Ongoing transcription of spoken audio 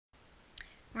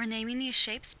We're naming these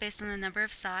shapes based on the number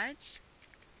of sides.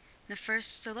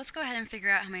 So let's go ahead and figure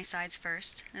out how many sides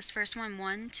first. This first one,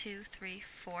 1, 2, 3,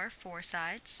 4, 4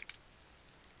 sides.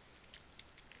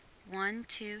 1,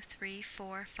 2, 3,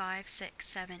 4, 5, 6,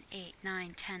 7, 8,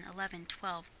 9, 10, 11,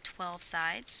 12, 12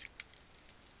 sides.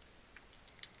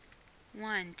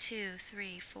 1, 2,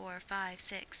 3, 4, 5,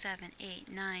 6, 7, 8,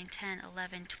 9, 10,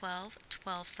 11, 12,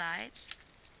 12 sides.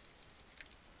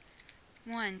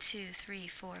 1, 2, 3,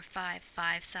 4, 5,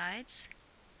 5 sides.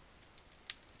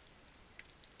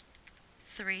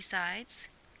 3 sides.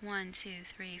 1, 2,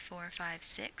 3, 4, 5,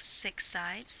 6, 6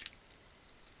 sides.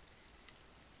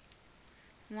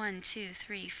 1, 2,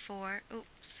 3, 4,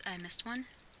 oops, I missed one.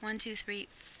 1, 2, 3,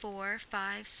 4,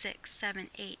 5, 6, 7,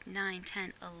 8, 9,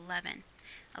 10, 11.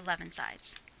 11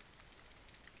 sides.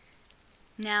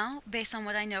 Now, based on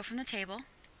what I know from the table,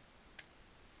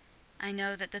 I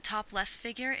know that the top left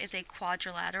figure is a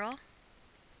quadrilateral.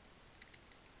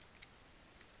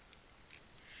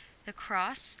 The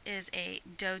cross is a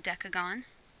dodecagon.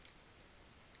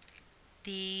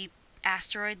 The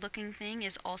asteroid-looking thing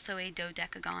is also a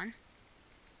dodecagon.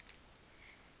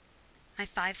 My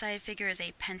 5-sided figure is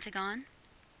a pentagon.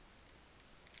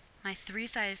 My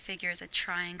 3-sided figure is a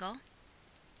triangle.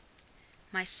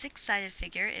 My 6-sided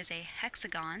figure is a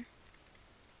hexagon.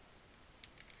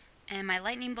 And my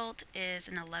lightning bolt is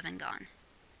an 11gon.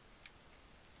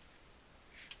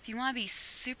 If you want to be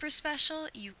super special,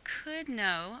 you could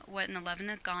know what an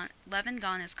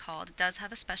 11gon is called. It does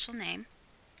have a special name.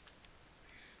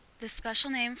 The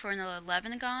special name for an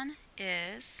 11gon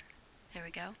is, there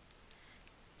we go,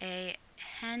 a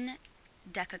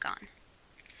hendecagon.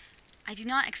 I do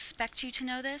not expect you to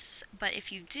know this, but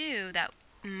if you do, that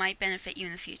might benefit you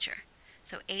in the future.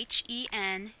 So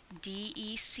Hendecagon.